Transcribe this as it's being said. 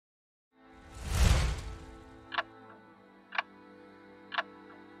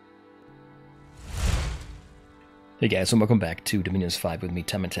Hey guys, and welcome back to Dominions 5 with me,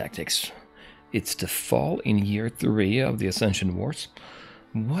 Time and Tactics. It's the fall in year 3 of the Ascension Wars.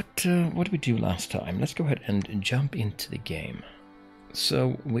 What did we do last time? Let's go ahead and jump into the game.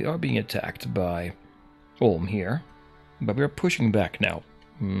 So, we are being attacked by Ulm here, but we're pushing back now.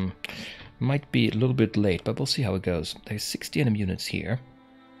 Might be a little bit late, but we'll see how it goes. There's 60 enemy units here.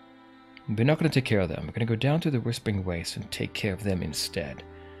 We're not going to take care of them. We're going to go down to the Whispering Waste and take care of them instead.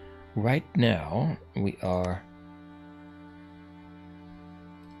 Right now, we are...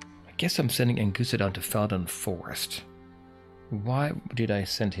 I guess I'm sending Angusa down to Felden Forest. Why did I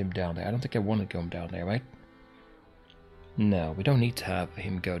send him down there? I don't think I want to go down there, right? No, we don't need to have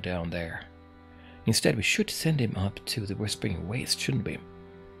him go down there. Instead, we should send him up to the Whispering Waste, shouldn't we?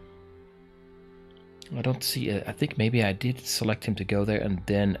 I don't see... I think maybe I did select him to go there, and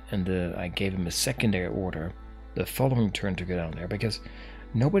then I gave him a secondary order the following turn to go down there, because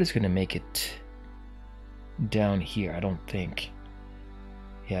nobody's going to make it down here, I don't think.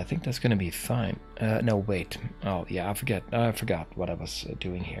 Yeah, I think that's going to be fine. No, wait. Oh, yeah, I forgot what I was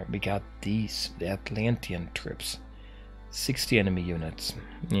doing here. We got the Atlantean troops. 60 enemy units.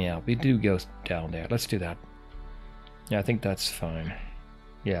 Yeah, we do go down there. Let's do that. Yeah, I think that's fine.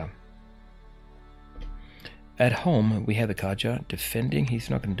 Yeah. At home, we have Akaja defending. He's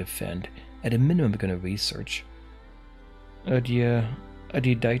not going to defend. At a minimum, we're going to research.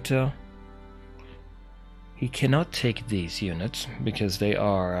 Adidita. He cannot take these units because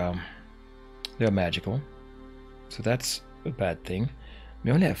they're magical, so that's a bad thing.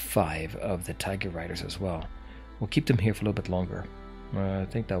 We only have 5 of the Tiger Riders as well. We'll keep them here for a little bit longer. I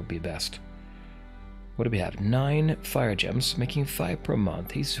think that would be best. What do we have? 9 fire gems, making 5 per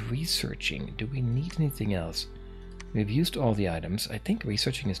month. He's researching. Do we need anything else? We've used all the items. I think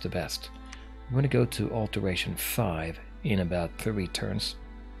researching is the best. I'm going to go to Alteration 5 in about 3 turns.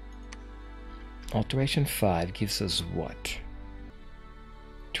 Alteration 5 gives us what?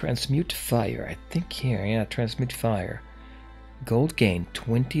 Transmute Fire, I think here, yeah, Transmute Fire. Gold gain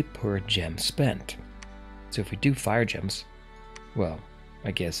 20 per gem spent. So if we do fire gems, well,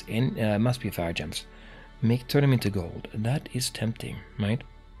 I guess it must be fire gems. Turn them into gold. That is tempting, right?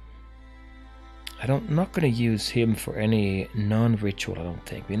 I'm not going to use him for any non-ritual, I don't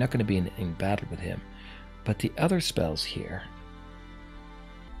think. We're not going to be in battle with him. But the other spells here...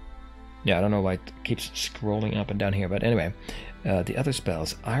 Yeah, I don't know why it keeps scrolling up and down here, but anyway. The other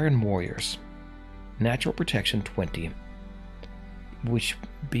spells, Iron Warriors. Natural Protection 20. Which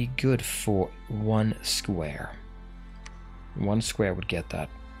would be good for 1 square. 1 square would get that.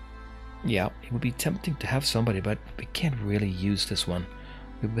 Yeah, it would be tempting to have somebody, but we can't really use this one.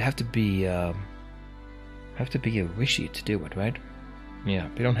 We have to be a Rishi to do it, right? Yeah,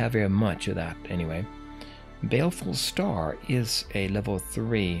 we don't have very much of that anyway. Baleful Star is a level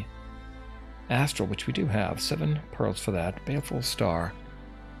 3 Astral, which we do have. 7 pearls for that. Baleful Star.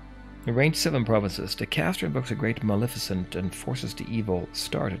 Range 7 provinces. The caster invokes a great maleficent and forces the evil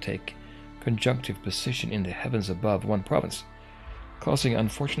star to take conjunctive position in the heavens above 1 province, causing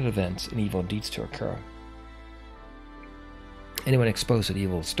unfortunate events and evil deeds to occur. Anyone exposed to the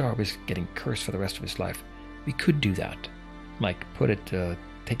evil star is getting cursed for the rest of his life. We could do that. Like,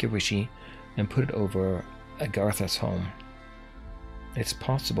 take a Rishi and put it over Agartha's home. It's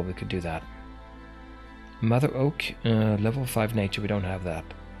possible we could do that. Mother Oak, level 5 nature, we don't have that.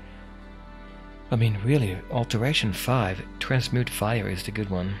 I mean, really, Alteration 5, Transmute Fire is the good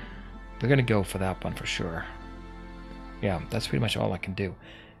one. We're going to go for that one for sure. Yeah, that's pretty much all I can do.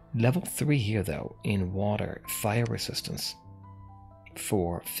 Level 3 here, though, in water, fire resistance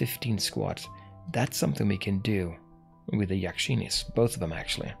for 15 squads. That's something we can do with the Yakshinis, both of them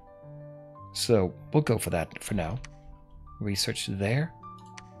actually. So, we'll go for that for now. Research there.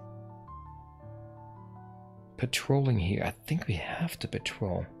 Patrolling here, I think we have to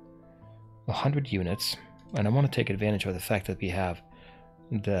patrol 100 units, and I want to take advantage of the fact that we have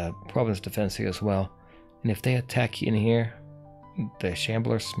the province defense here as well. And if they attack in here, the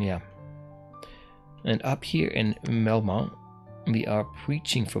Shamblers, yeah. And up here in Melmont, we are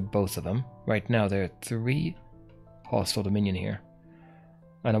preaching for both of them. Right now there are 3 hostile dominion here,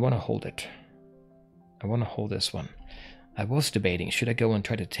 and I want to hold it. I want to hold this one. I was debating, should I go and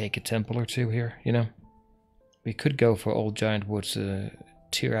try to take a temple or 2 here, you know? We could go for Old Giant Woods,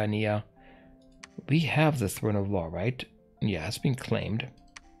 Tyrannia. We have the Throne of Law, right? Yeah, it's been claimed.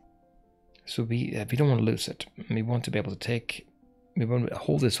 So we don't want to lose it. We want to be able to take... We want to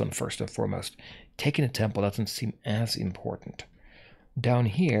hold this one first and foremost. Taking a temple doesn't seem as important. Down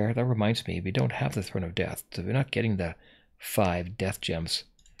here, that reminds me, we don't have the Throne of Death, so we're not getting the 5 death gems.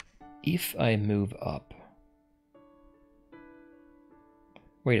 If I move up...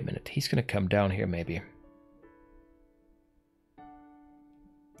 Wait a minute, he's going to come down here maybe.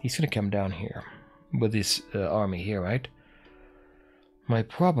 He's gonna come down here with this army here, right? My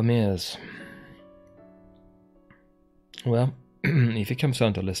problem is, well, if he comes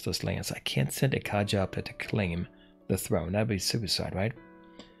down to listless lands, I can't send a Kaja up there to claim the throne. That'd be suicide, right?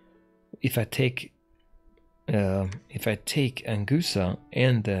 If I take Angusa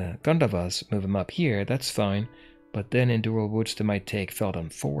and the Gandharvas, move him up here, that's fine. But then in Dural Woods they might take Feldon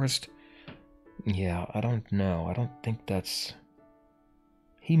Forest. Yeah, I don't know. I don't think that's...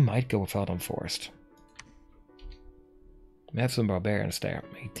 He might go with Feldon Forest. We have some barbarians there.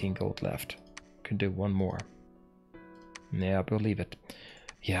 18 gold left. Can do one more. Yeah, we'll leave it.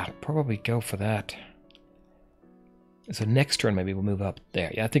 Yeah, probably go for that. So next turn maybe we'll move up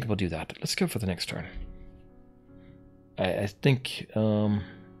there. Yeah, I think we'll do that. Let's go for the next turn. I think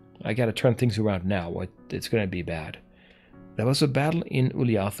I gotta turn things around now. It's gonna be bad. There was a battle in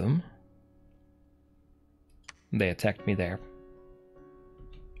Uliathum. They attacked me there.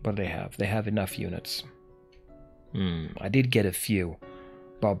 But they have enough units. I did get a few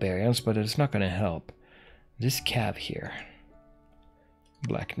barbarians, but it's not gonna help. This cav here.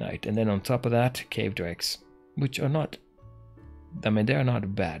 Black Knight. And then on top of that, Cave Drakes. Which are not... I mean, they're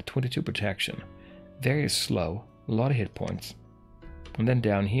not bad. 22 protection. Very slow. A lot of hit points. And then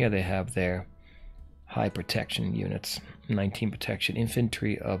down here they have their high protection units. 19 protection.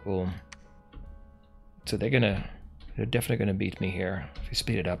 Infantry of Ulm. So they're definitely gonna beat me here. If you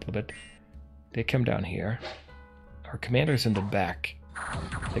speed it up a little bit. They come down here. Our commander's in the back.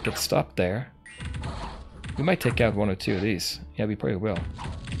 They get stopped there. We might take out one or two of these. Yeah, we probably will.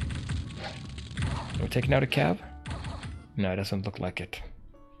 Are we taking out a cav? No, it doesn't look like it.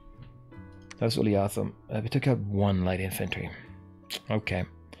 That's Uliathum. We took out one light infantry. Okay.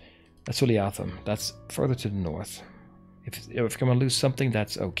 That's Uliathum. That's further to the north. If we're going to lose something,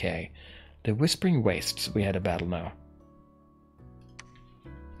 that's okay. The Whispering Wastes, we had a battle now.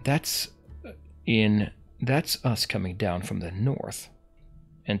 That's us coming down from the north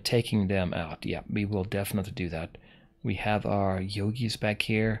and taking them out. Yeah, we will definitely do that. We have our yogis back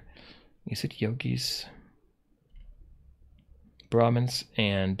here. Is it yogis? Brahmins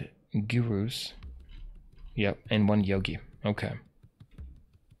and gurus. Yep, and one yogi. Okay.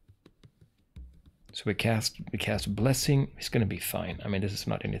 So we cast blessing. It's gonna be fine. I mean, this is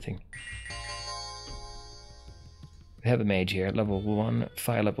not anything. We have a mage here, level 1,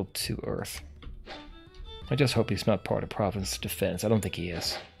 fire, level 2 earth. I just hope he's not part of province defense. I don't think he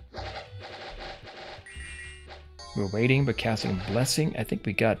is. We're waiting, but casting blessing. I think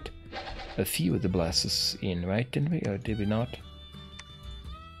we got a few of the blesses in, right? Didn't we? Or did we not?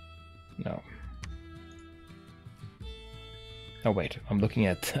 No. Oh wait, I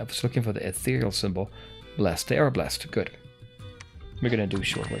was looking for the ethereal symbol. Blessed. They are blessed. Good. We're gonna do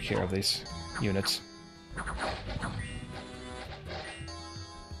short work here of these units.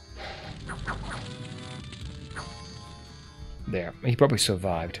 There. He probably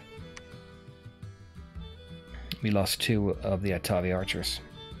survived. We lost 2 of the Atavi archers.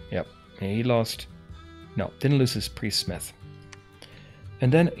 Yep. He lost... No, didn't lose his priest smith.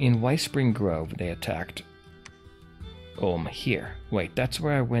 And then in Whitespring Grove they attacked Ulm here. Wait, that's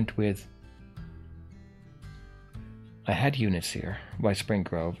where I went with... I had units here. Whitespring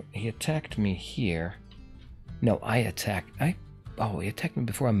Grove. He attacked me here. No, I attacked... Oh, he attacked me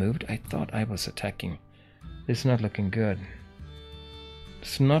before I moved? I thought I was attacking. This is not looking good.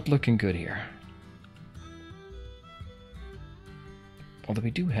 It's not looking good here. Although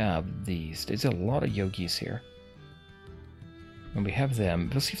we do have these. There's a lot of yogis here. And we have them.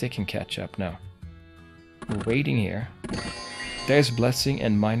 We'll see if they can catch up now. We're waiting here. There's Blessing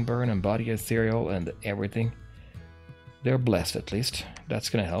and Mindburn and Body Ethereal and everything. They're blessed at least. That's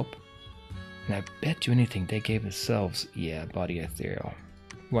gonna help. And I bet you anything they gave themselves, yeah, Body Ethereal.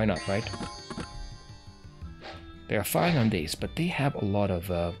 Why not, right? They are firing on these, but they have a lot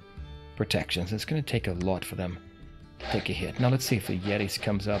of protections. It's gonna take a lot for them to take a hit. Now let's see if the Yetis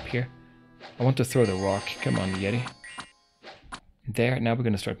comes up here. I want to throw the rock. Come on, Yeti. There, now we're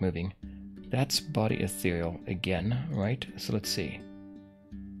gonna start moving. That's Body Ethereal again, right? So let's see.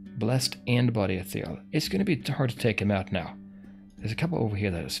 Blessed and Body Ethereal. It's gonna be hard to take him out now. There's a couple over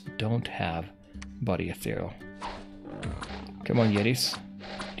here that don't have Body Ethereal. Come on, Yetis.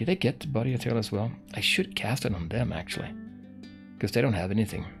 Did they get Body Ethereal as well? I should cast it on them, actually. Because they don't have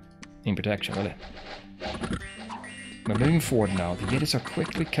anything in protection, really. We're moving forward now. The Yetis are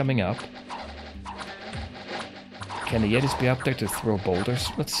quickly coming up. Can the Yetis be up there to throw boulders?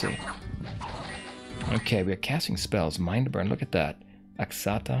 Let's see. Okay, we're casting spells. Mindburn, look at that.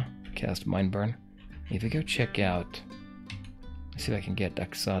 Aksata, cast Mindburn. If we go check out... Let's see if I can get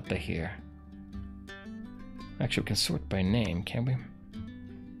Aksata here. Actually, we can sort by name, can we?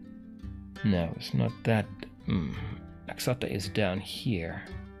 No, it's not that. Aksata is down here.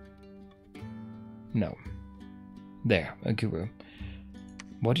 No. There, a guru.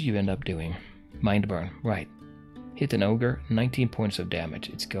 What did you end up doing? Mind burn, right. Hit an ogre, 19 points of damage.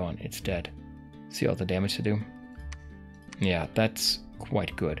 It's gone, it's dead. See all the damage to do? Yeah, that's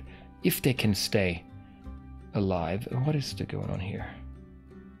quite good. If they can stay alive. What is going on here?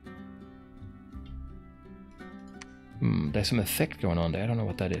 There's some effect going on there. I don't know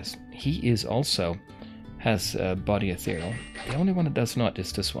what that is. He is also has body ethereal. The only one that does not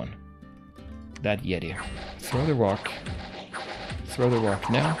is this one. That Yeti. Throw the rock. Throw the rock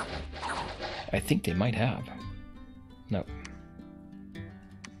now. I think they might have. No.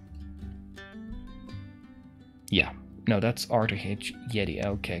 Yeah. No, that's RTH Yeti.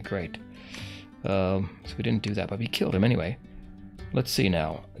 Okay, great. So we didn't do that, but we killed him anyway. Let's see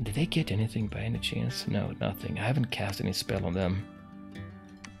now. Did they get anything by any chance? No, nothing. I haven't cast any spell on them.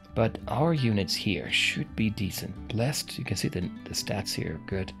 But our units here should be decent. Blessed, you can see the stats here are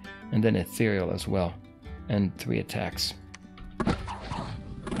good. And then ethereal as well. And 3 attacks. I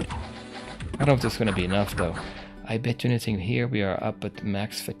don't know if this is going to be enough though. I bet you anything here we are up at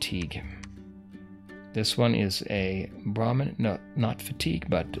max fatigue. This one is a Brahmin. No, not fatigue,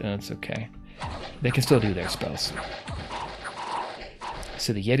 but it's okay. They can still do their spells.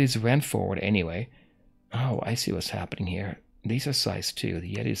 So the Yetis ran forward anyway. Oh, I see what's happening here. These are size 2.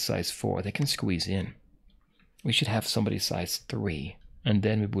 The Yeti is size 4. They can squeeze in. We should have somebody size 3. And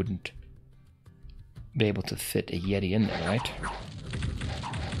then we wouldn't be able to fit a Yeti in there, right?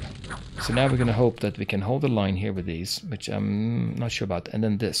 So now we're going to hope that we can hold the line here with these, which I'm not sure about. And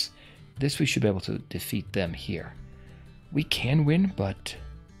then this. This we should be able to defeat them here. We can win, but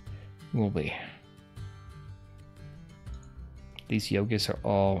will we? These yogis are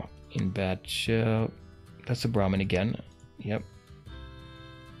all in bad shape. That's a Brahmin again. Yep.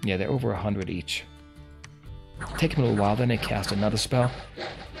 Yeah, they're over 100 each. Take them a little while, then they cast another spell.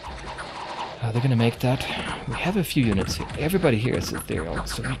 They're gonna make that. We have a few units here. Everybody here is ethereal,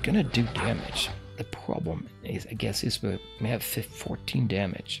 so we're gonna do damage. The problem is, I guess, is we have 14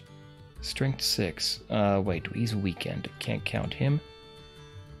 damage. Strength 6. Wait, he's weakened. Can't count him.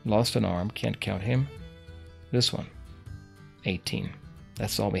 Lost an arm. Can't count him. This one. 18.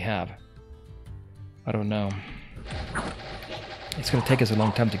 That's all we have. I don't know. It's going to take us a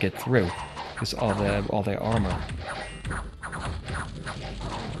long time to get through because all their armor.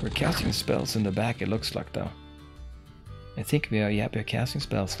 We're casting spells in the back, it looks like, though. I think we are. Yeah, we're casting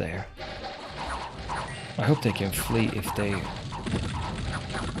spells there. I hope they can flee if they.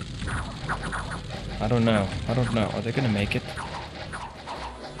 I don't know. I don't know. Are they going to make it?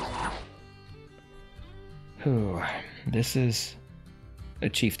 Whew. This is a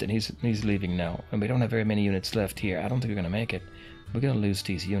chieftain. He's leaving now. And we don't have very many units left here. I don't think we're going to make it. We're going to lose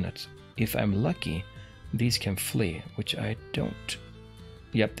these units. If I'm lucky, these can flee, which I don't.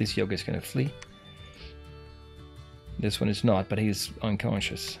 Yep, this yoga is going to flee. This one is not, but he's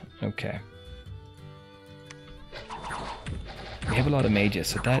unconscious. Okay. We have a lot of mages,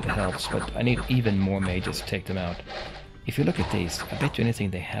 so that helps, but I need even more mages to take them out. If you look at these, I bet you anything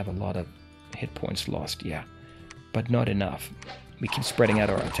they have a lot of hit points lost, yeah. But not enough. We keep spreading out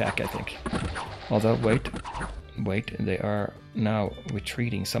our attack, I think. Although, wait, they are now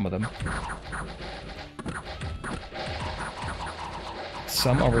retreating, some of them.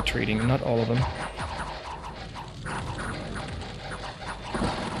 Some are retreating, not all of them.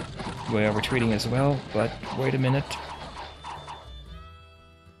 We are retreating as well, but wait a minute.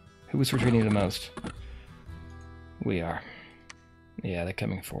 Who is retreating the most? We are. Yeah, they're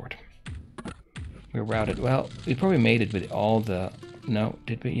coming forward. We're routed. Well, we probably made it with all the... No,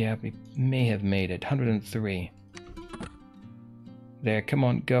 did we? Yeah, we may have made it. 103. There, come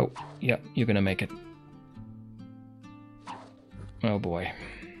on, go. Yep, you're gonna make it. Oh boy.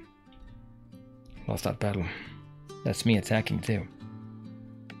 Lost that battle. That's me attacking too.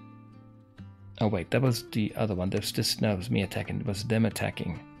 Oh wait, that was the other one. There's this... No, it was me attacking. It was them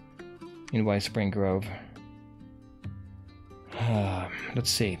attacking. In White Spring Grove. Let's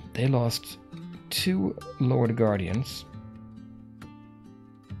see. They lost 2 Lord Guardians.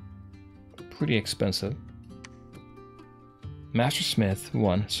 Pretty expensive. Master Smith,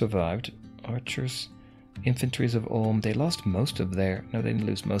 1, survived. Archers, Infantries of Ulm. They lost most of their... No, they didn't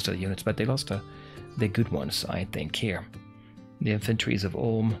lose most of the units, but they lost the good ones, I think, here. The Infantries of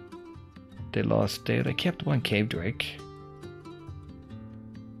Ulm. They lost... They kept 1 Cave Drake.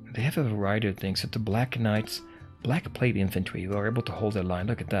 They have a variety of things. At the Black Knights, Black Plate Infantry, who are able to hold their line.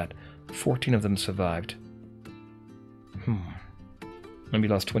 Look at that. 14 of them survived. And we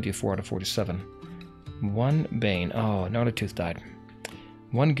lost 24 out of 47. 1 Bane. Oh, Gnarly Tooth died.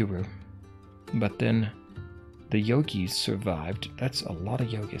 1 Guru. But then the yogis survived. That's a lot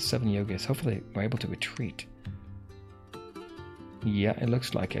of yogis, 7 yogis. Hopefully we're able to retreat. Yeah, it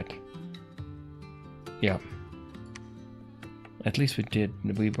looks like it. Yeah. At least we did.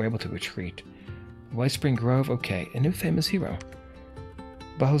 We were able to retreat. White Spring Grove, okay. A new famous hero.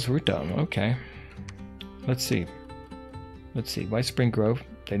 Bahusruta, okay. Let's see. Let's see. White Spring Grove,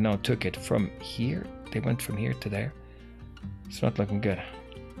 they now took it from here. They went from here to there. It's not looking good.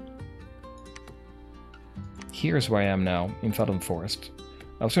 Here's where I am now, in Felden Forest.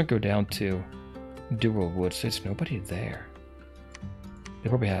 I was going to go down to Dural Woods. There's nobody there. They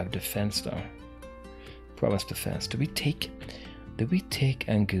probably have defense, though. Province defense. Did we take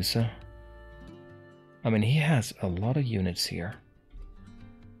Anguissa? I mean, he has a lot of units here.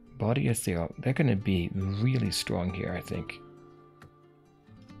 Body as they are. They're going to be really strong here, I think.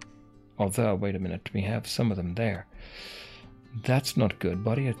 Although, wait a minute. We have some of them there. That's not good.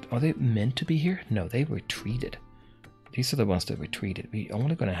 Body, are they meant to be here? No, they retreated. These are the ones that retreated. We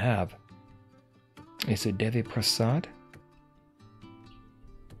only going to have... Is it Devi Prasad?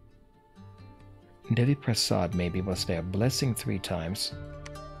 Devi Prasad maybe was there. Blessing 3 times.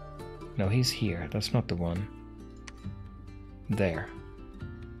 No, he's here. That's not the one. There.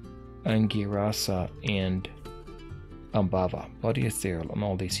 Angirasa and Ambava. Body ethereal on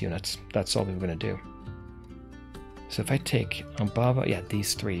all these units. That's all we're going to do. So if I take Ambava, yeah,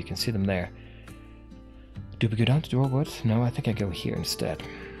 these 3, you can see them there. Do we go down to Dorwood? No, I think I go here instead.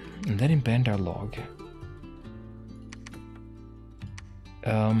 And then in Bandar Log.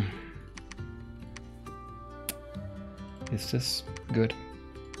 Is this good?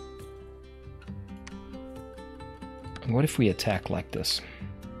 What if we attack like this?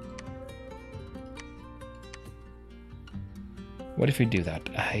 What if we do that?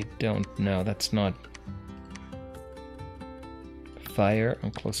 I don't know. That's not... Fire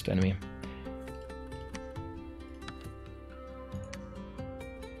on close to enemy.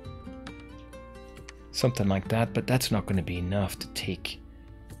 Something like that, but that's not going to be enough to take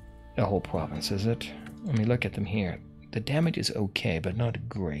a whole province, is it? I mean, look at them here. The damage is okay, but not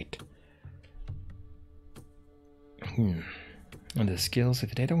great. And the skills,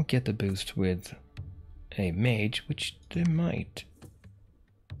 if they don't get the boost with a mage, which they might.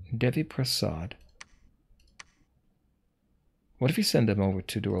 Devi Prasad. What if we send them over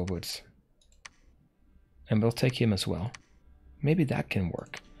to Dural Woods? And we'll take him as well. Maybe that can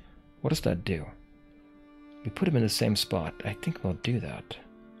work. What does that do? We put him in the same spot. I think we'll do that.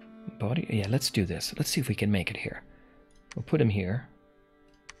 Body? Yeah, let's do this. Let's see if we can make it here. We'll put him here.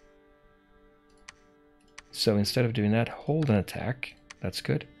 So instead of doing that, hold an attack. That's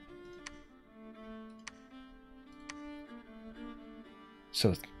good.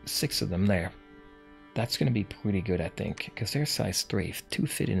 So 6 of them there. That's going to be pretty good, I think, because they're size 3. If 2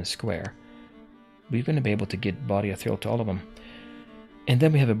 fit in a square, we're going to be able to get body ethereal to all of them. And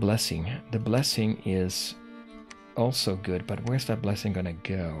then we have a blessing. The blessing is also good, but where's that blessing going to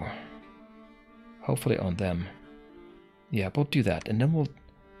go? Hopefully on them. Yeah, we'll do that. And then we'll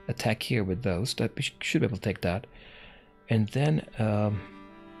attack here with those. That we should be able to take that. And then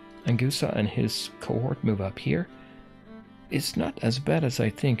Anguissa and his cohort move up here. It's not as bad as I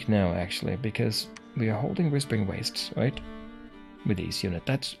think now, actually, because we are holding Whispering Wastes, right? With these units.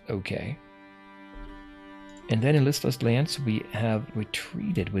 That's okay. And then in Listless Lands, we have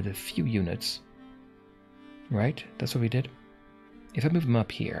retreated with a few units. Right? That's what we did. If I move them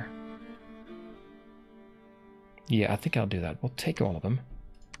up here... Yeah, I think I'll do that. We'll take all of them.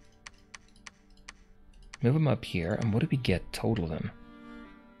 Move them up here. And what do we get total then?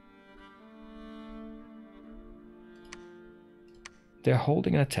 They're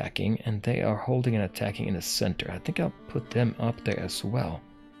holding and attacking, and they are holding and attacking in the center. I think I'll put them up there as well.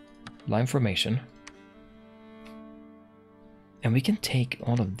 Line formation. And we can take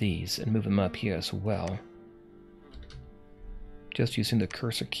all of these and move them up here as well. Just using the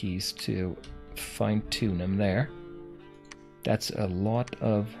cursor keys to fine-tune them there. That's a lot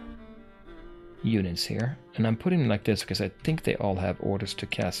of units here. And I'm putting them like this because I think they all have orders to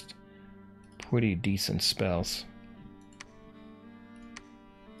cast pretty decent spells.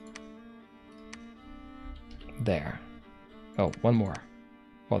 There. Oh, one more.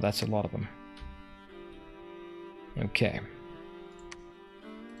 Well, that's a lot of them. Okay.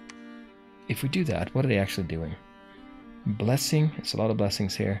 If we do that, what are they actually doing? Blessing. It's a lot of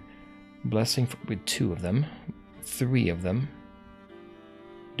blessings here. Blessing with 2 of them. 3 of them.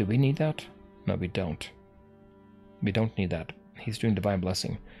 Do we need that? No, we don't. We don't need that. He's doing Divine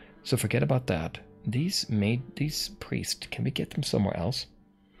Blessing. So forget about that. These priests, can we get them somewhere else?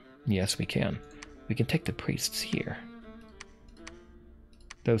 Yes, we can. We can take the priests here.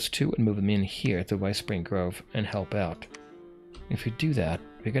 those two and move them in here to White Spring Grove and help out. If we do that,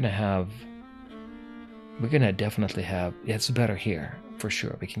 we're gonna definitely have, yeah, it's better here, for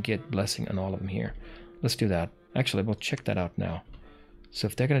sure. We can get blessing on all of them here. Let's do that. Actually, we'll check that out now. So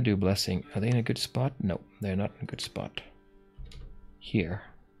if they're gonna do blessing, are they in a good spot? No, they're not in a good spot. Here.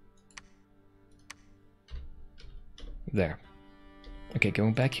 There. Okay,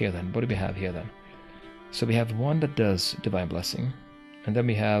 going back here then. What do we have here then? So we have one that does Divine Blessing. And then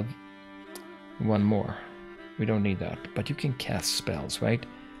we have one more. We don't need that. But you can cast spells, right?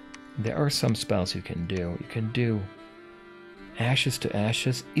 There are some spells you can do. You can do Ashes to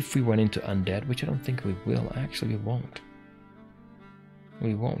Ashes if we run into Undead, which I don't think we will. Actually, we won't.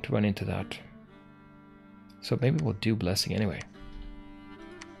 We won't run into that. So maybe we'll do Blessing anyway.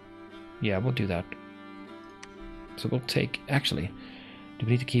 Yeah, we'll do that. So we'll take... Actually, do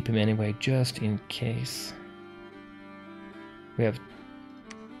we need to keep him anyway, just in case?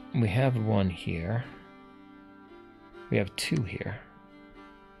 We have one here. We have two here.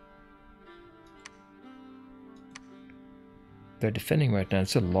 They're defending right now.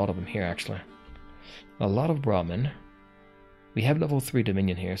 There's a lot of them here, actually. A lot of Brahmin. We have level 3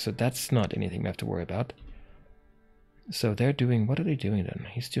 Dominion here, so that's not anything we have to worry about. So they're doing... What are they doing then?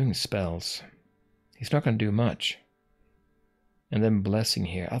 He's doing spells. He's not going to do much. And then Blessing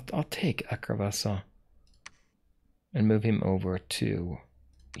here. I'll take Akravasa and move him over to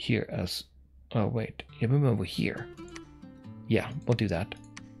here as... Oh, wait. Yeah, move him over here. Yeah, we'll do that.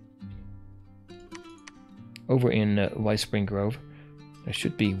 Over in White Spring Grove, there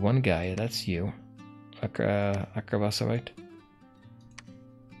should be one guy. That's you. Akravasa, right?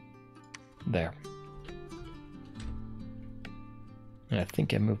 There. And I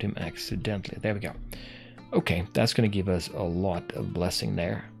think I moved him accidentally. There we go. Okay, that's going to give us a lot of blessing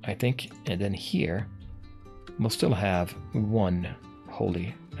there, I think. And then here, we'll still have one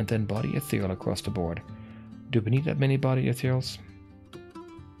holy, and then body ethereal across the board. Do we need that many body ethereals?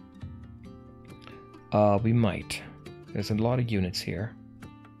 We might. There's a lot of units here.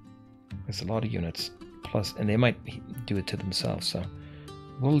 There's a lot of units. Plus, and they might do it to themselves, so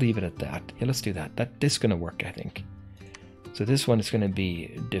we'll leave it at that. Yeah, let's do that. This is going to work, I think. So this one is going to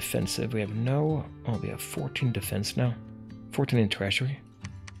be defensive. We have no... Oh, we have 14 defense now. 14 in treasury.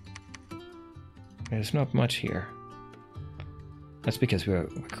 There's not much here. That's because we're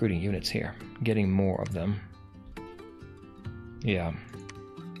recruiting units here. Getting more of them. Yeah.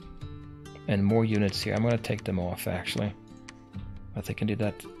 And more units here. I'm going to take them off, actually. I think I can do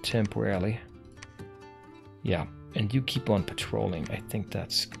that temporarily. Yeah. And you keep on patrolling. I think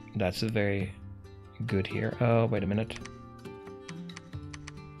that's a very good here. Oh, wait a minute.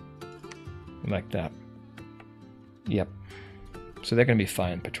 Like that. Yep. So they're going to be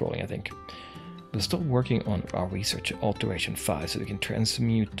fine patrolling, I think. We're still working on our research alteration 5, so we can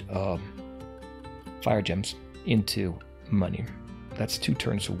transmute fire gems into money. That's 2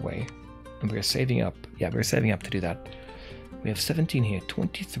 turns away. And we're saving up. Yeah, we're saving up to do that. We have 17 here,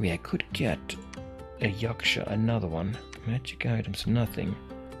 23. I could get a Yaksha, another one. Magic items, nothing.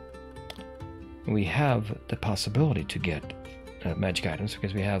 We have the possibility to get magic items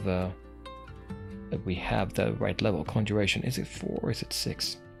because we have the right level. Conjuration. Is it 4 or is it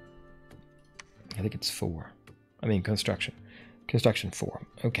 6? I think it's 4. I mean construction. Construction 4.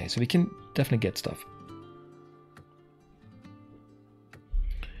 Okay, so we can definitely get stuff.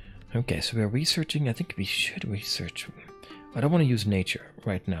 Okay, so we're researching. I think we should research. I don't want to use nature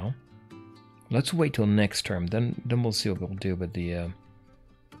right now. Let's wait till next term. Then we'll see what we'll do with the...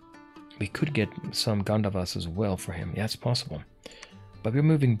 we could get some Gandharvas as well for him. Yeah, it's possible. But we're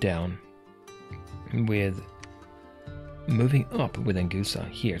moving down with... Moving up with Angusa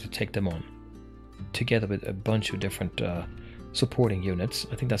here to take them on. Together with a bunch of different supporting units.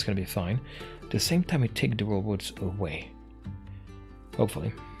 I think that's going to be fine. At the same time, we take the Woods away.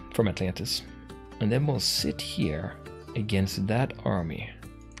 Hopefully. From Atlantis. And then we'll sit here against that army.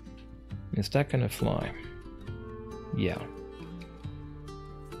 Is that gonna fly? Yeah.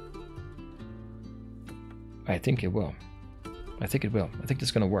 I think it will. I think it will. I think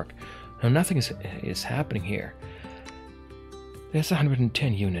it's gonna work. Now nothing is happening here. There's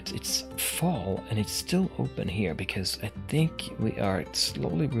 110 units. It's fall and it's still open here because I think we are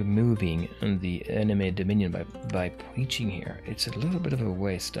slowly removing the enemy dominion by preaching here. It's a little bit of a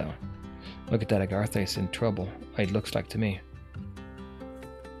waste though. Look at that, Agartha is in trouble. It looks like to me.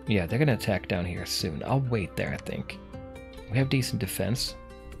 Yeah, they're gonna attack down here soon. I'll wait there, I think. We have decent defense.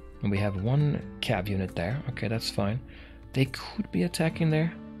 And we have 1 cav unit there. Okay, that's fine. They could be attacking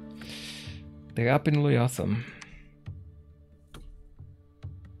there. They're up in Lyotham.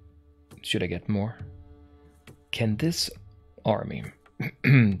 Should I get more? Can this army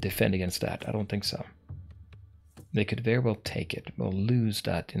defend against that. I don't think so. They could very well take it. We'll lose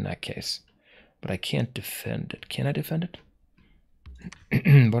that in that case. But I can't defend it. Can I defend it?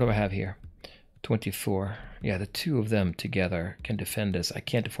 What do I have here? 24. Yeah, the two of them together can defend this. I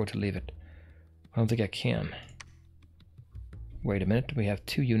can't afford to leave it. I don't think I can. Wait a minute. We have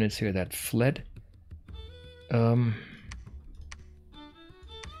 2 units here that fled.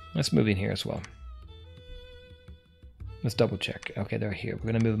 Let's move in here as well. Let's double check. Okay, they're here.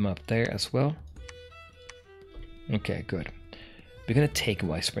 We're going to move them up there as well. Okay, good. We're going to take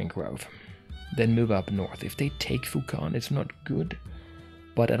Whitespring Grove. Then move up north. If they take Fukan, it's not good.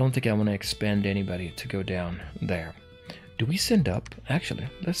 But I don't think I want to expand anybody to go down there. Do we send up? Actually,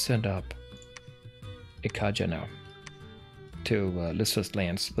 let's send up Ikaja now. To Listless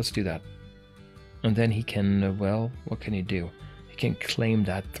Lands. Let's do that. And then he can, well, what can he do? He can claim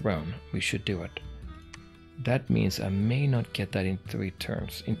that throne. We should do it. That means I may not get that in 3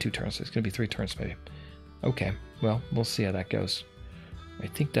 turns. In 2 turns. It's going to be 3 turns maybe. Okay, well, we'll see how that goes. I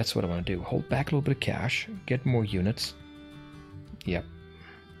think that's what I want to do. Hold back a little bit of cash. Get more units. Yep.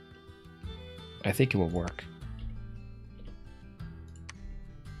 I think it will work.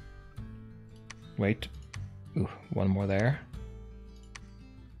 Wait. Ooh, one more there.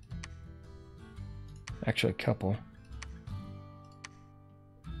 Actually, a couple.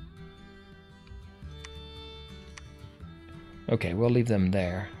 Okay, we'll leave them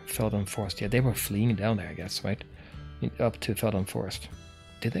there. Feldon Forest. Yeah, they were fleeing down there, I guess, right? Up to Feldon Forest.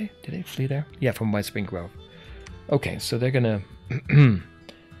 Did they? Did they flee there? Yeah, from Whitespring Grove. Okay, so they're gonna...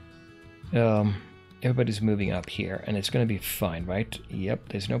 everybody's moving up here, and it's gonna be fine, right? Yep,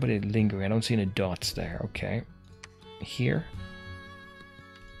 there's nobody lingering. I don't see any dots there. Okay. Here.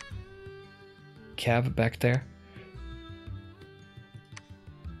 Cav back there.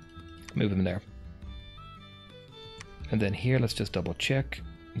 Move him there. And then here, let's just double check.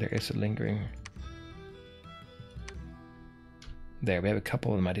 There is a lingering. There, we have a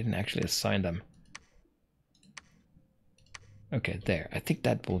couple of them. I didn't actually assign them. Okay, there. I think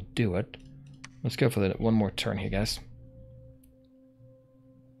that will do it. Let's go for the one more turn here, guys.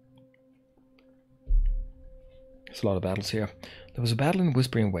 There's a lot of battles here. There was a battle in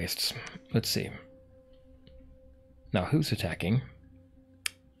Whispering Wastes. Let's see. Now, who's attacking?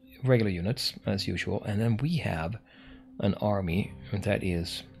 Regular units, as usual. And then we have an army that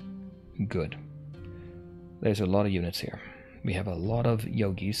is good. There's a lot of units here. We have a lot of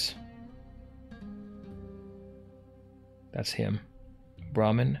yogis. That's him.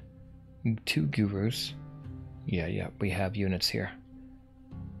 Brahmin. 2 gurus. Yeah, we have units here.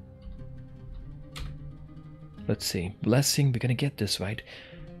 Let's see. Blessing. We're gonna get this, right?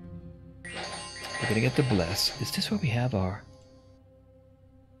 We're gonna get the bless. Is this where we have our...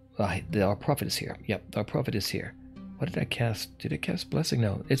 our prophet is here. Yep, our prophet is here. What did I cast? Did I cast blessing?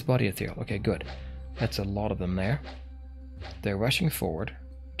 No, it's body ethereal. Okay, good. That's a lot of them there. They're rushing forward.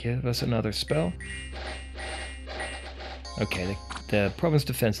 Give us another spell. Okay, the province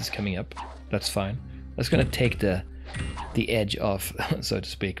defense is coming up. That's fine. That's gonna take the edge off, so to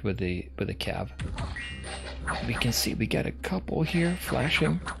speak, with the cav. We can see we got a couple here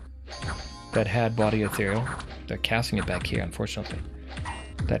flashing that had body ethereal. They're casting it back here, unfortunately.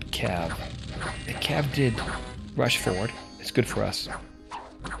 That cav. The cav did rush forward. It's good for us.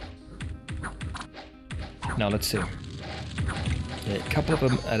 Now let's see. A couple of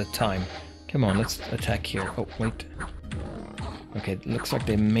them at a time. Come on, let's attack here. Oh, wait. Okay, it looks like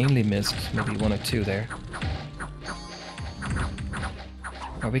they mainly missed. Maybe 1 or 2 there.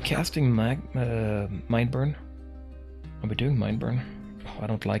 Are we casting Mindburn? Are we doing Mindburn? Oh, I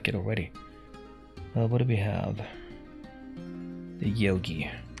don't like it already. What do we have? The Yogi.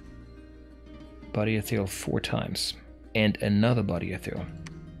 Body ethereal 4 times. And another body ethereal.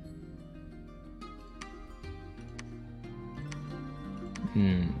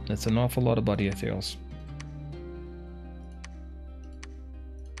 That's an awful lot of body ethereals.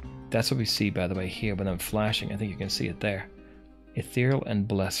 That's what we see, by the way, here when I'm flashing. I think you can see it there. Ethereal and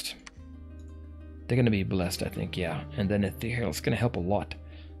blessed. They're going to be blessed, I think, yeah. And then ethereal is going to help a lot.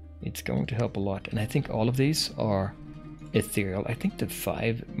 It's going to help a lot. And I think all of these are ethereal. I think the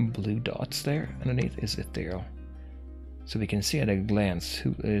 5 blue dots there underneath is ethereal. So we can see at a glance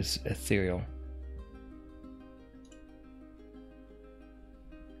who is ethereal.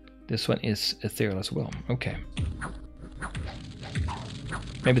 This one is ethereal as well. Okay.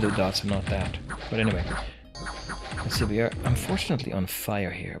 Maybe the dots are not that. But anyway. Let's see, we are unfortunately on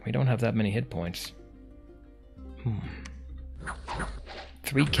fire here. We don't have that many hit points.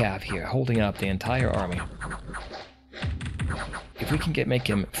 3 cav here, holding up the entire army. If we can make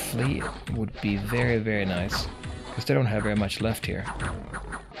him flee, it would be very, very nice. Because they don't have very much left here.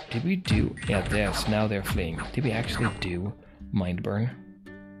 Did we do... Yeah, there's... Now they're fleeing. Did we actually do Mind Burn?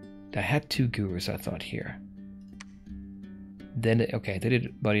 I had 2 Gurus, I thought, here. Then, okay, they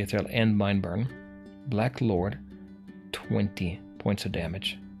did Body of Thrill and Mind Burn. Black Lord, 20 points of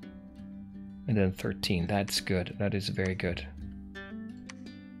damage. And then 13. That's good. That is very good.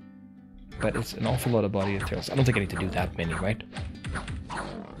 But it's an awful lot of Body of Thrills. I don't think I need to do that many, right?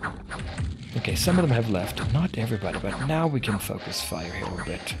 Okay, some of them have left. Not everybody, but now we can focus fire here a little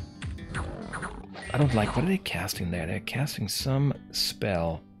bit. I don't like... What are they casting there? They're casting some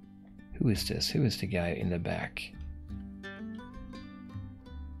spell. Who is this? Who is the guy in the back?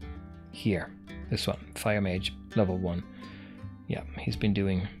 Here. This one. Fire Mage. Level 1. Yeah, he's been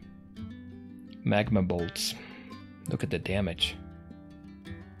doing magma bolts. Look at the damage.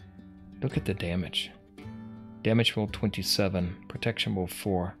 Look at the damage. Damage roll 27. Protection roll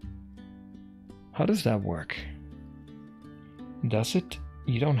 4. How does that work? Does it?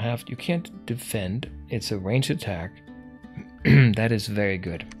 You don't have... You can't defend. It's a ranged attack. That is very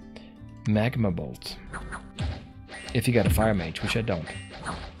good. Magma Bolt. If you got a Fire Mage, which I don't.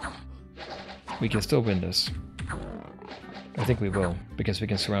 We can still win this. I think we will, because we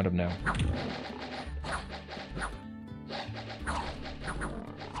can surround him now.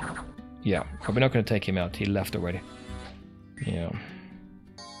 Yeah, but we're not going to take him out. He left already. Yeah.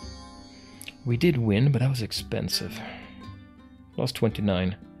 We did win, but that was expensive. Lost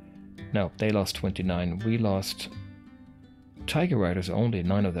 29. No, they lost 29. We lost... Tiger Riders only,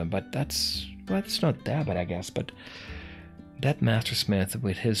 9 of them, but that's... Well, it's not that bad, I guess, but... That Master Smith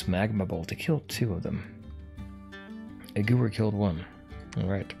with his Magma Bolt, he killed 2 of them. A Guru killed 1.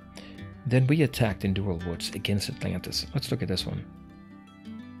 Alright. Then we attacked in Dual Woods against Atlantis. Let's look at this one.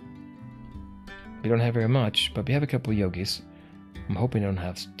 We don't have very much, but we have a couple of yogis. I'm hoping they don't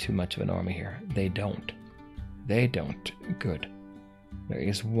have too much of an army here. They don't. They don't. Good. There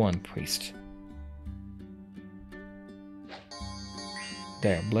is 1 priest.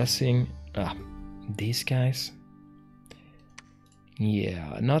 There, blessing. Ah, these guys.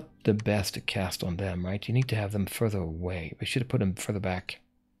 Yeah, not the best to cast on them, right? You need to have them further away. We should have put them further back.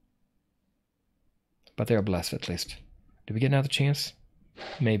 But they're blessed at least. Did we get another chance?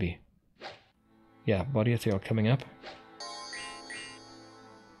 Maybe. Yeah, Body Ethereal coming up.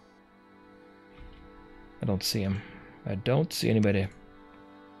 I don't see him. I don't see anybody.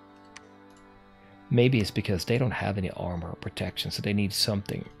 Maybe it's because they don't have any armor or protection, so they need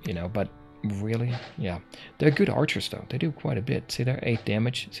something, you know, but really? Yeah. They're good archers, though. They do quite a bit. See there? 8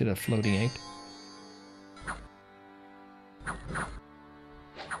 damage. See the floating 8?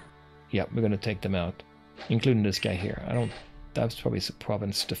 Yeah, we're gonna take them out. Including this guy here. I don't... That's probably a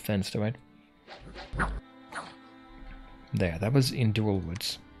province defense, right? There, that was in Dual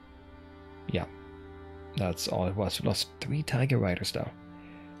Woods. Yeah. That's all it was. We lost 3 Tiger Riders, though.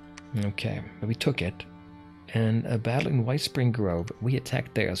 Okay, but we took it. And a battle in White Spring Grove. We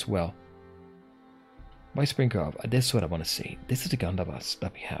attacked there as well. White Spring Grove. This is what I want to see. This is the Gandharvas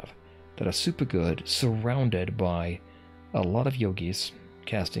that we have. That are super good. Surrounded by a lot of yogis.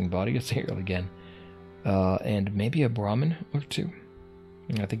 Casting Body Ethereal again. And maybe a Brahmin or 2.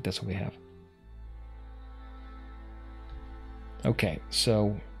 I think that's what we have. Okay,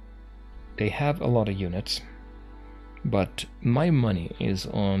 so... They have a lot of units. But my money is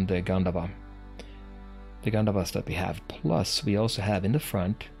on the Gandharva. The Gandharvas that we have. Plus, we also have in the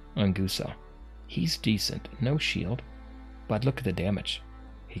front Angusa. He's decent. No shield. But look at the damage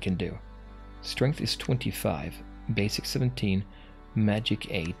he can do. Strength is 25. Basic 17.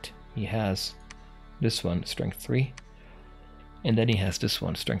 Magic 8. He has this one, Strength 3. And then he has this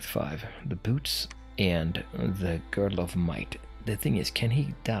one, Strength 5. The boots and the Girdle of Might. The thing is, can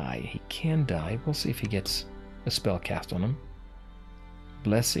he die? He can die. We'll see if he gets a spell cast on him.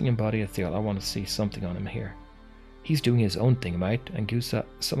 Blessing and Body Ethereal. I want to see something on him here. He's doing his own thing, right? Angusa,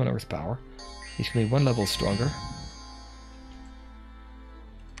 Summon Earth Power. He's going to be 1 level stronger.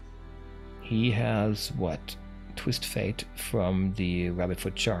 He has, what? Twist Fate from the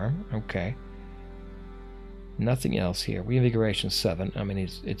Rabbitfoot Charm. Okay. Nothing else here. Reinvigoration 7. I mean,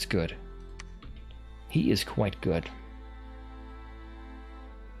 it's good. He is quite good.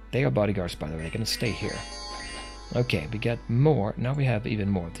 They are bodyguards, by the way. They're going to stay here. Okay, we got more. Now we have even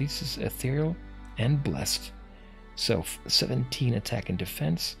more. This is Ethereal and Blessed. So 17 attack and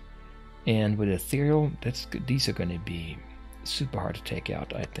defense. And with Ethereal, that's good. These are going to be super hard to take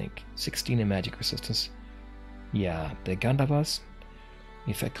out, I think. 16 in magic resistance. Yeah, the Gandharvas.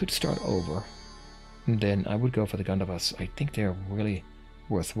 If I could start over, then I would go for the Gandharvas. I think they're really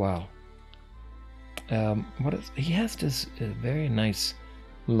worthwhile. He has this very nice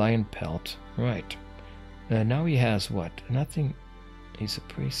lion pelt, right? Now he has what? Nothing. He's a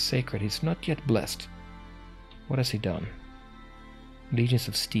priest sacred. He's not yet blessed. What has he done? Legions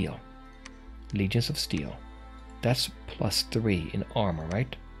of Steel. Legions of Steel. That's +3 in armor,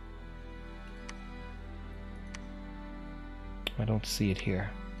 right? I don't see it here.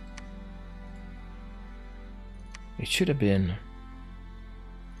 It should have been...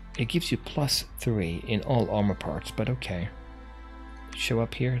 It gives you +3 in all armor parts, but okay. Show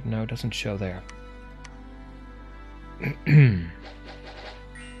up here? No, it doesn't show there. Okay,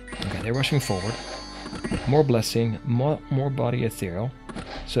 they're rushing forward. More blessing, more body ethereal.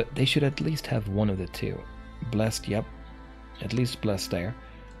 So they should at least have one of the two. Blessed, yep. At least blessed there.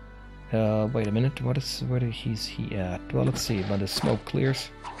 Wait a minute, where is he at? Well, let's see, when the smoke clears.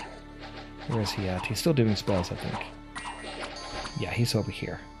 Where is he at? He's still doing spells, I think. Yeah, he's over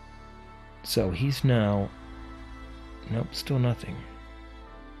here. So he's now... Nope, still nothing.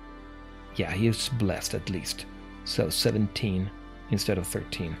 Yeah, he is blessed at least. So 17 instead of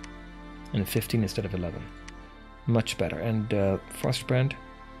 13. And 15 instead of 11. Much better. And Frostbrand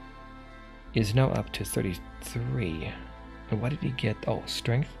is now up to 33. And what did he get? Oh,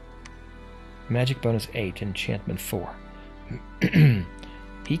 strength. Magic bonus 8, enchantment 4.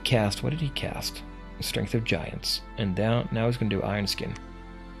 He cast, what did he cast? Strength of Giants. And now he's going to do Iron Skin.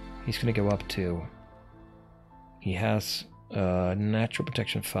 He's going to go up to... He has natural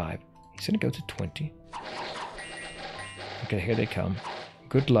protection 5. He's going to go to 20. Okay, here they come.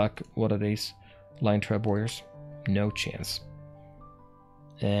 Good luck. What are these? Lion Tribe Warriors? No chance.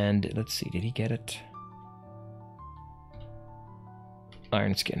 And let's see, did he get it?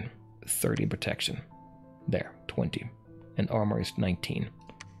 Iron Skin. 30 protection. There, 20. And armor is 19.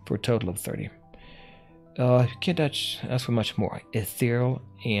 For a total of 30. Can't ask for much more. Ethereal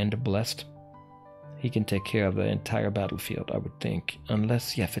and Blessed. He can take care of the entire battlefield, I would think.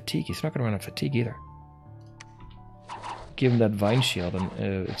 Unless, yeah, fatigue. He's not going to run out of fatigue either. Give him that Vine Shield and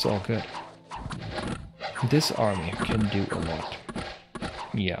it's all good. This army can do a lot.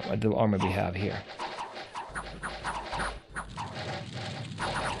 Yeah, the armor we have here.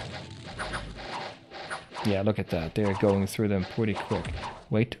 Yeah, look at that. They're going through them pretty quick.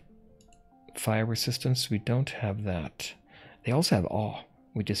 Wait. Fire resistance, we don't have that. They also have awe,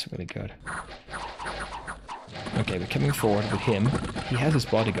 which is really good. Okay, we're coming forward with him. He has his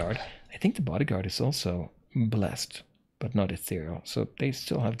bodyguard. I think the bodyguard is also blessed, but not ethereal, so they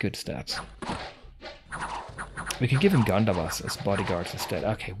still have good stats. We could give him Gandharvas as bodyguards instead.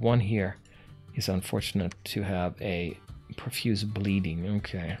 Okay, one here is unfortunate to have a profuse bleeding.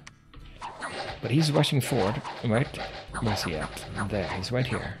 Okay. But he's rushing forward, right? Where's he at? There, he's right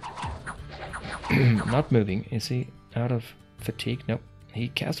here. Not moving. Is he out of fatigue? Nope. He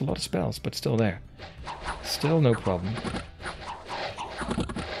cast a lot of spells, but still there. Still no problem.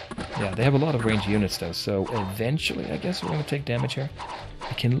 Yeah, they have a lot of ranged units though, so eventually I guess we're going to take damage here.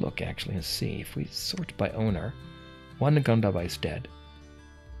 We can look actually and see if we sort by owner. One Gandharva is dead.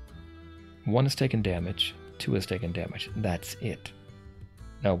 One has taken damage. Two has taken damage. That's it.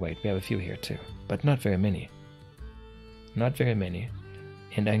 No, wait, we have a few here too, but not very many. Not very many.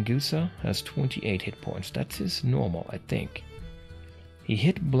 And Angusa has 28 hit points. That's his normal, I think. He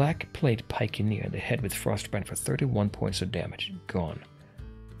hit Black Plate Pikeneer in the head with Frostbrand for 31 points of damage. Gone.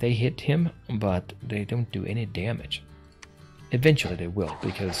 They hit him, but they don't do any damage. Eventually they will,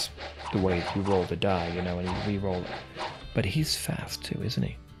 because the way you roll the die, you know, and you re-roll it. But he's fast too, isn't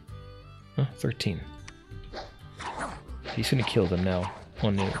he? Huh, 13. He's gonna kill them now,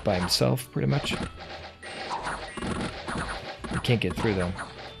 only by himself, pretty much. He can't get through them.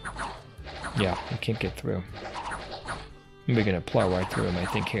 Yeah, he can't get through. We're gonna plow right through him, I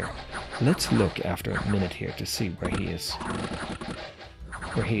think, here. Let's look after a minute here to see where he is.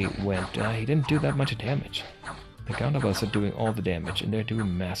 Where he went. He didn't do that much damage. The Gandharvas are doing all the damage, and they're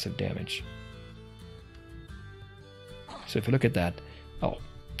doing massive damage. So if you look at that... Oh,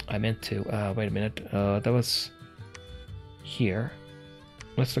 I meant to... wait a minute. That was... here.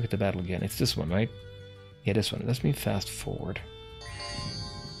 Let's look at the battle again. It's this one, right? Yeah, this one. Let's move fast forward.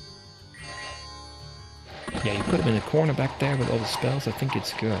 Yeah, you put him in the corner back there with all the spells. I think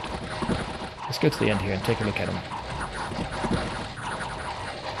it's good. Let's go to the end here and take a look at him.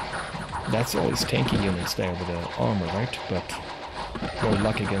 That's all his tanky units there with the armor, right? But no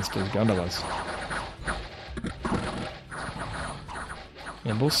luck against those Gandharvas.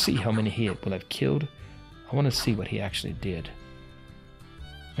 And we'll see how many he will have killed. I want to see what he actually did.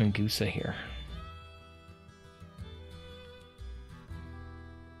 Angusa here.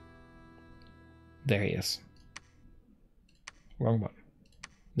 There he is. Wrong one.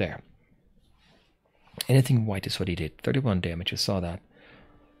 There. Anything white is what he did. 31 damage, you saw that.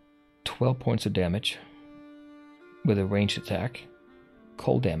 12 points of damage. with a ranged attack.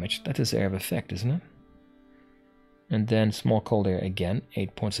 Cold damage, that is area of effect, isn't it? And then small cold area again,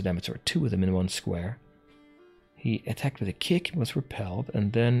 8 points of damage, or 2 of them in one square. He attacked with a kick, was repelled,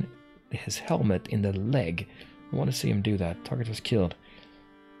 and then his helmet in the leg. I want to see him do that. Target was killed.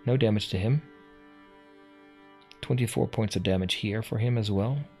 No damage to him. 24 points of damage here for him as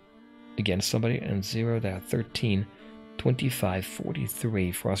well. Against somebody, and 0 there. 13, 25,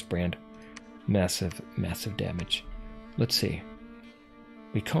 43 Frostbrand. Massive, massive damage. Let's see.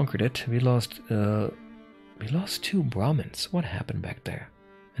 We conquered it. We lost 2 Brahmins. What happened back there?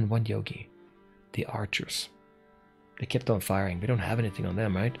 And 1 Yogi. The archers. They kept on firing. We don't have anything on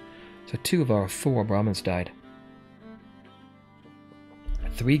them, right? So 2 of our 4 Brahmins died.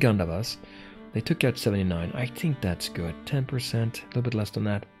 3 Gandharvas. They took out 79. I think that's good. 10%, a little bit less than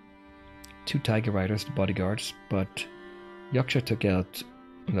that. 2 Tiger Riders, the bodyguards, but Yaksha took out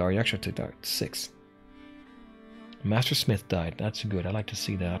 6. Master Smith died. That's good. I like to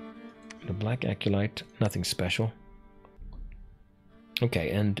see that. The Black Acolyte, nothing special. Okay,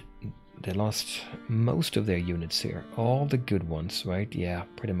 and they lost most of their units here. All the good ones, right? Yeah,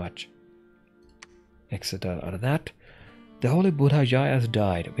 pretty much. Exit out of that. The Holy Buddhaya has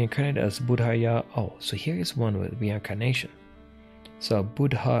died. Reincarnated as Buddhaya. Oh, so here is one with reincarnation. So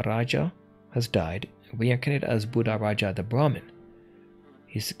Buddha Raja has died. Reincarnated as Buddha Raja the Brahmin.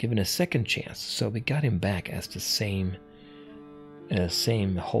 He's given a second chance, so we got him back as the same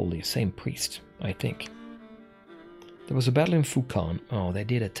priest, I think. There was a battle in Fukan. Oh, they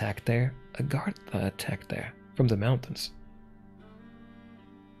did attack there. A guard attacked there from the mountains.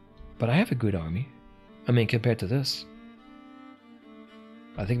 But I have a good army. I mean, compared to this,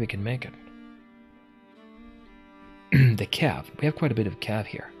 I think we can make it. The cav. We have quite a bit of cav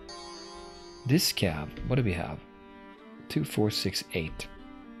here. This cav, what do we have? 2, 4, 6, 8.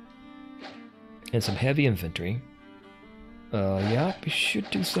 And some heavy infantry. Yeah, we should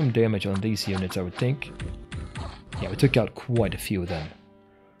do some damage on these units, I would think. Yeah, we took out quite a few of them.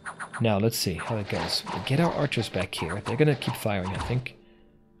 Now, let's see how it goes. We get our archers back here. They're gonna keep firing, I think.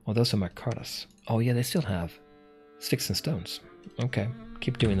 Oh, those are Marcadas. Oh, yeah, they still have sticks and stones. Okay,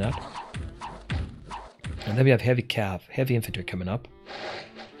 keep doing that. And then we have heavy cav, heavy infantry coming up.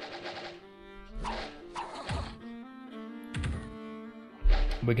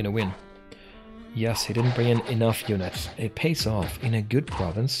 We're gonna win. Yes, he didn't bring in enough units. It pays off in a good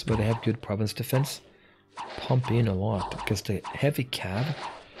province, where they have good province defense. Pump in a lot, because the heavy cav,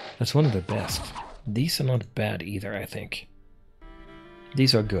 that's one of the best. These are not bad either, I think.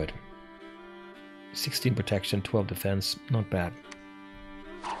 These are good. 16 protection, 12 defense, not bad.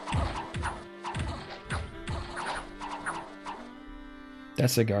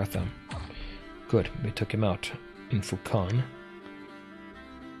 That's Agartha. Good, we took him out in Fukan.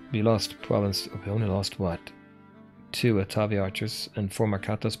 We lost province, we only lost what? 2 Atavi archers and 4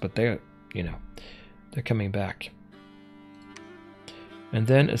 Marcatas, but they're, they're coming back. And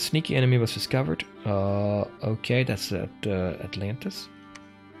then a sneaky enemy was discovered. Okay, that's at Atlantis.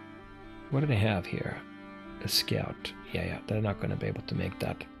 What do they have here? A scout. Yeah, they're not going to be able to make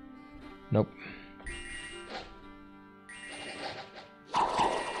that. Nope.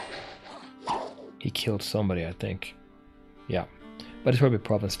 He killed somebody, I think. Yeah. But it's probably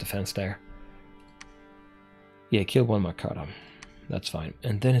province defense there. Yeah, killed 1 Marcata. That's fine.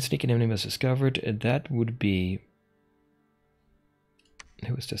 And then a sneaky enemy was discovered. That would be...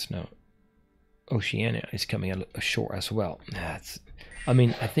 Who is this now? Oceania is coming ashore as well. I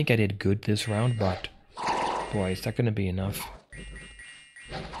mean, I think I did good this round, but... Boy, is that going to be enough?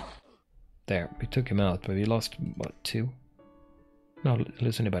 There, we took him out, but we lost, what, 2? No,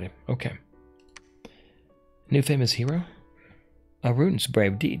 lose anybody. Okay. New famous hero? Arun's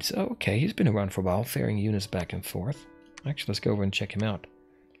brave deeds. Oh, okay, he's been around for a while, ferrying units back and forth. Actually, let's go over and check him out.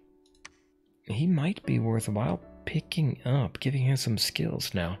 He might be worthwhile picking up, giving him some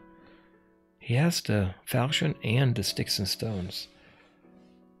skills now. He has the falchion and the sticks and stones.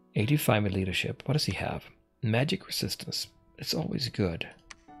 85 with leadership. What does he have? Magic resistance. It's always good.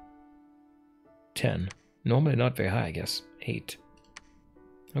 10. Normally not very high, I guess. 8.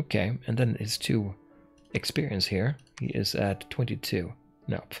 Okay, and then his 2 experience here. He is at 22.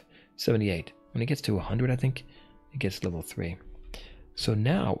 No, 78. When he gets to 100, I think, he gets level 3. So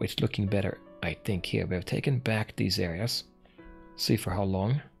now it's looking better, I think, here. We have taken back these areas. See for how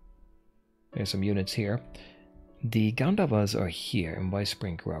long. There's some units here. The Gandharvas are here in White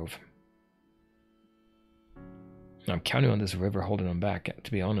Spring Grove. I'm counting on this river holding them back,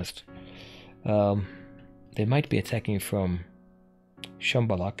 to be honest. They might be attacking from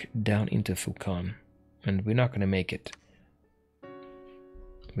Shambhalak down into Fukan. And we're not going to make it.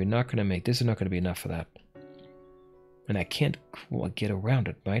 We're not going to make... This is not going to be enough for that. And I can't get around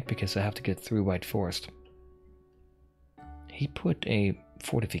it, right? Because I have to get through White Forest. He put a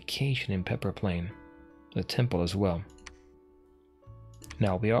fortification in Pepper Plain. The temple as well.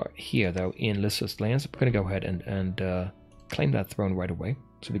 Now we are here though in Lissa's lands. We're going to go ahead and claim that throne right away.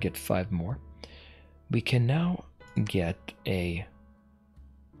 So we get 5 more. We can now get a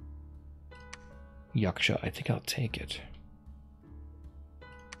Yaksha. I think I'll take it.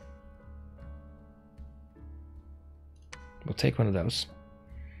 We'll take one of those.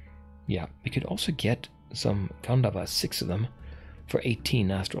 Yeah, we could also get some Gandharvas, 6 of them, for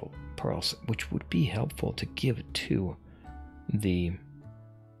 18 astral pearls, which would be helpful to give to the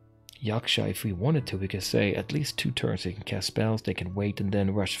Yaksha if we wanted to. We could say at least 2 turns they can cast spells, they can wait and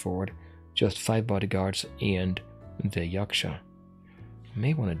then rush forward. Just 5 bodyguards and the Yaksha.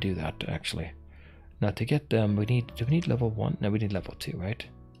 May want to do that actually. Now to get them, do we need level 1? No, we need level 2, right?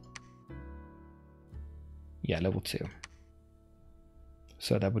 Yeah, level 2.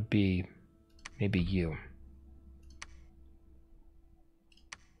 So that would be maybe you.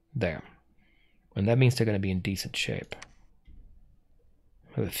 There. And that means they're going to be in decent shape.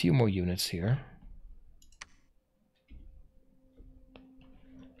 I have a few more units here.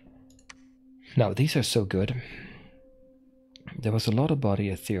 Now, these are so good. There was a lot of body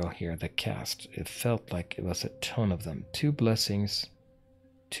ethereal here that cast. It felt like it was a ton of them. 2 blessings,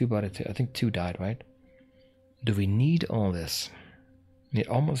 2 body ethereal. I think 2 died, right? Do we need all this? It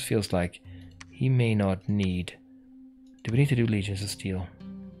almost feels like he may not need... Do we need to do Legions of Steel?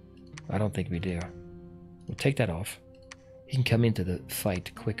 I don't think we do. We'll take that off. He can come into the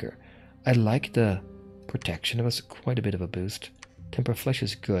fight quicker. I like the protection. It was quite a bit of a boost. Temper Flesh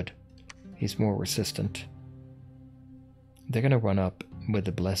is good. He's more resistant. They're going to run up with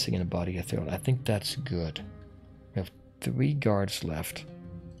the Blessing and a Body Ethereal. I think that's good. We have 3 guards left.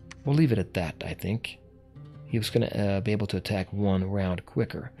 We'll leave it at that, I think. He was going to be able to attack 1 round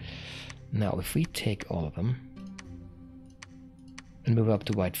quicker. Now, if we take all of them and move up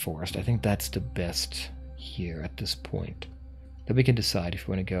to White Forest, I think that's the best here at this point. Then we can decide if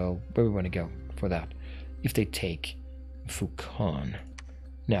we want to go, where we want to go for that. If they take Fukan.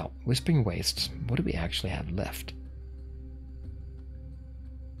 Now, Whispering Wastes, what do we actually have left?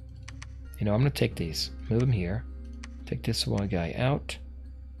 You know, I'm going to take these, move them here, take this one guy out.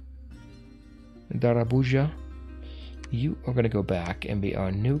 Darabuja, you are going to go back and be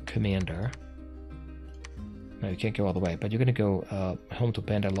our new commander. No, you can't go all the way, but you're going to go home to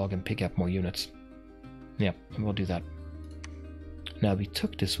Bandar Log and pick up more units. Yeah, we'll do that. Now, we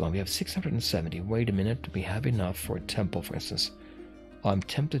took this one. We have 670. Wait a minute. We have enough for a temple, for instance. I'm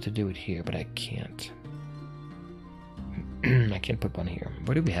tempted to do it here, but I can't. I can't put one here.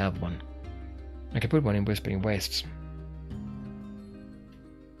 Where do we have one? I can put one in Whispering Wastes.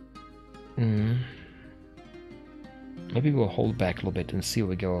 Maybe we'll hold back a little bit and see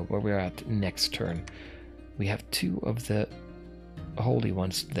where we're at next turn. We have 2 of the holy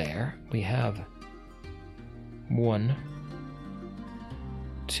ones there. We have 1,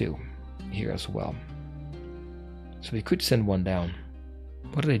 2 here as well. So we could send 1 down.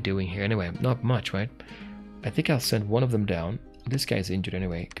 What are they doing here anyway? Not much, right? I think I'll send 1 of them down. This guy's injured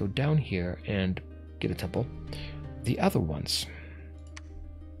anyway. Go down here and get a temple. The other ones.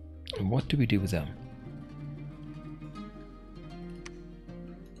 What do we do with them?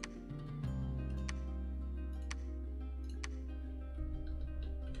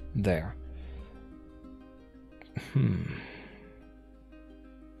 There.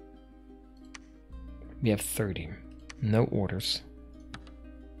 We have 30. No orders.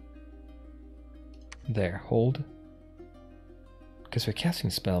 There, hold. Because we're casting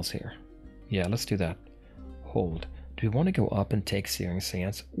spells here. Yeah, let's do that. Hold. Do we want to go up and take Searing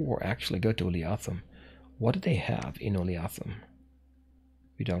Sands or actually go to Oliathum? What do they have in Oliathum?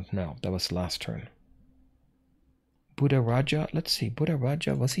 We don't know. That was last turn. Buddha Raja, let's see. Buddha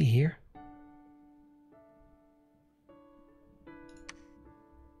Raja, was he here?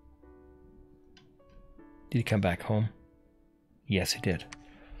 Did he come back home? Yes, he did.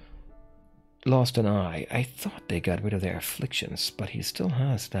 Lost an eye. I thought they got rid of their afflictions, but he still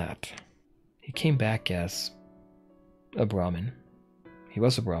has that. He came back as a Brahmin. He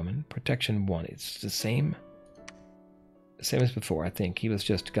was a Brahmin. Protection 1. It's the same. Same as before, I think. He was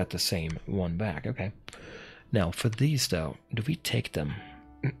just got the same 1 back. Okay. Now, for these, though, do we take them?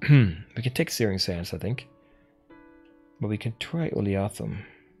 We can take Searing Sands, I think. But we can try Oliathum.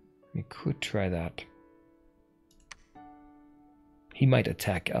 We could try that. He might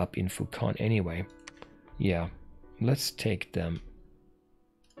attack up in Fukan anyway. Yeah, let's take them.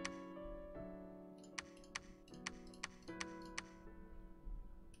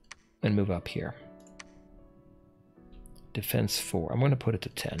 And move up here. Defense 4. I'm going to put it to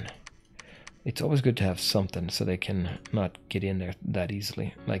 10. It's always good to have something so they can not get in there that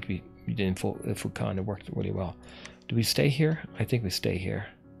easily. Like we did in Fukan, it worked really well. Do we stay here? I think we stay here.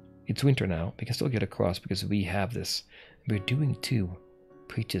 It's winter now. We can still get across because we have this. We're doing 2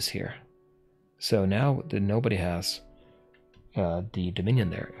 preaches here. So now that nobody has the Dominion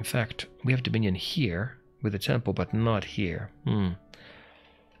there. In fact, we have Dominion here with a temple, but not here.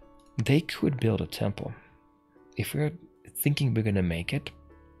 They could build a temple. If we're thinking we're going to make it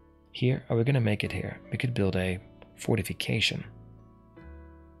here, are we going to make it here? We could build a fortification.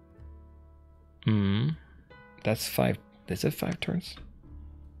 That's 5. Is it 5 turns?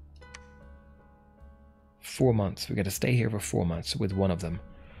 4 months. We're going to stay here for 4 months with one of them.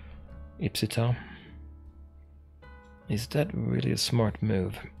 Ipsita. Is that really a smart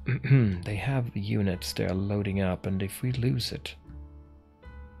move? They have units they're loading up, and if we lose it...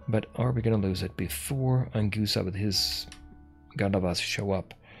 But are we going to lose it before Angusa with his Gandharvas show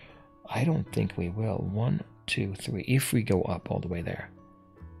up? I don't think we will. 1, 2, 3. If we go up all the way there.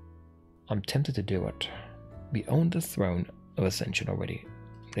 I'm tempted to do it. We own the throne of Ascension already.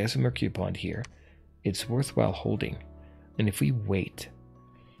 There's a Mercury Pond here. It's worthwhile holding. And if we wait...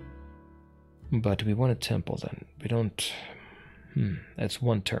 But we want a temple then. We don't... That's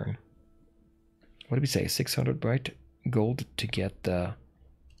 1 turn. What did we say? 600 right? Gold to get the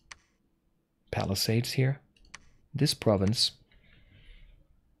palisades here. This province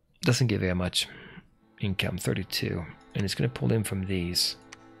doesn't give very much income. 32. And it's going to pull in from these.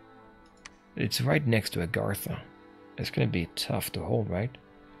 It's right next to Agartha. It's going to be tough to hold, right?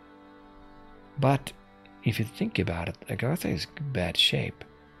 But if you think about it, Agartha is in bad shape.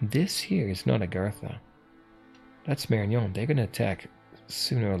 This here is not Agartha. That's Marignan. They're going to attack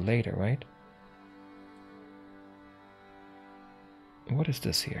sooner or later, right? What is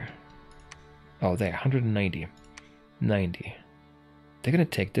this here? Oh, there, 190. 90. They're going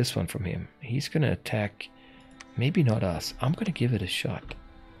to take this one from him. He's going to attack, maybe not us. I'm going to give it a shot.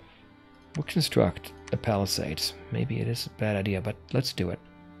 We'll construct a palisades. Maybe it is a bad idea, but let's do it.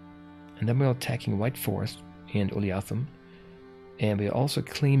 And then we're attacking White Forest and Uliathum. And we're also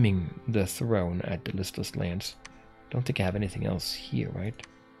claiming the throne at the Listless Lands. Don't think I have anything else here, right?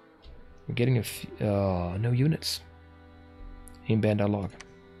 We're getting a few, no units in Bandar Log.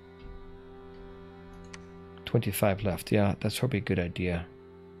 25 left. Yeah, that's probably a good idea.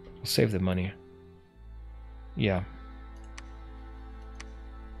 We'll save the money. Yeah.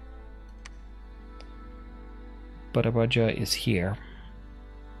 But Raja is here.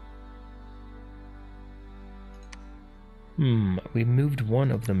 We moved one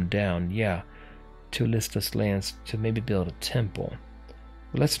of them down, yeah, to Listless Lands to maybe build a temple.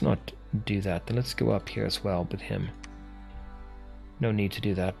 Well, let's not do that. Then let's go up here as well with him. No need to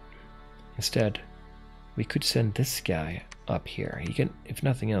do that. Instead, we could send this guy up here. He can, if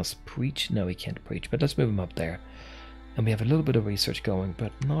nothing else, preach. No, he can't preach, but let's move him up there. And we have a little bit of research going,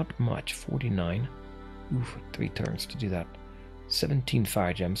 but not much. 49. Oof, 3 turns to do that. 17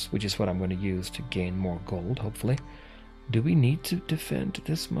 fire gems, which is what I'm going to use to gain more gold, hopefully. Do we need to defend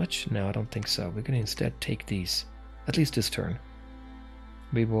this much? No, I don't think so. We're going to instead take these, at least this turn.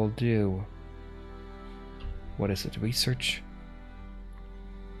 We will do, what is it, research?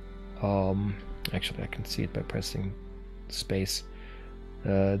 Actually I can see it by pressing space.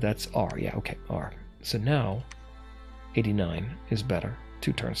 That's R, yeah, okay, R. So now, 89 is better.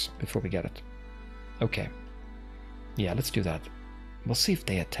 2 turns before we get it. Okay. Yeah, let's do that. We'll see if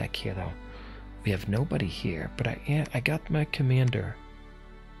they attack here though. We have nobody here, but I got my commander.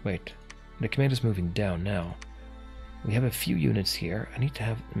 Wait, the commander's moving down now. We have a few units here. I need to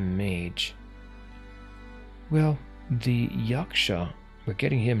have a mage. Well, the Yaksha, we're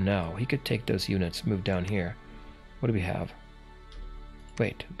getting him now. He could take those units, move down here. What do we have?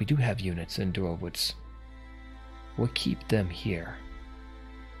 Wait, we do have units in Durowoods. We'll keep them here.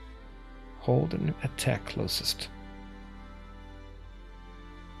 Hold and attack closest.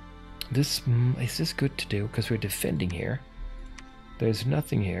 Is this good to do? Because we're defending here. There's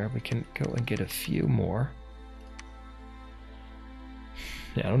nothing here. We can go and get a few more.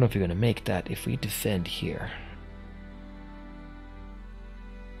 Yeah, I don't know if you're going to make that if we defend here.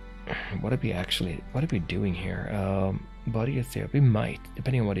 What are we doing here? Body of therapy. We might,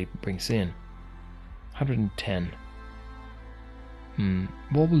 depending on what he brings in. 110.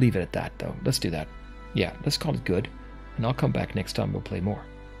 Well, we'll leave it at that, though. Let's do that. Yeah, let's call it good. And I'll come back next time. We'll play more.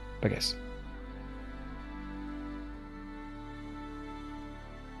 I guess.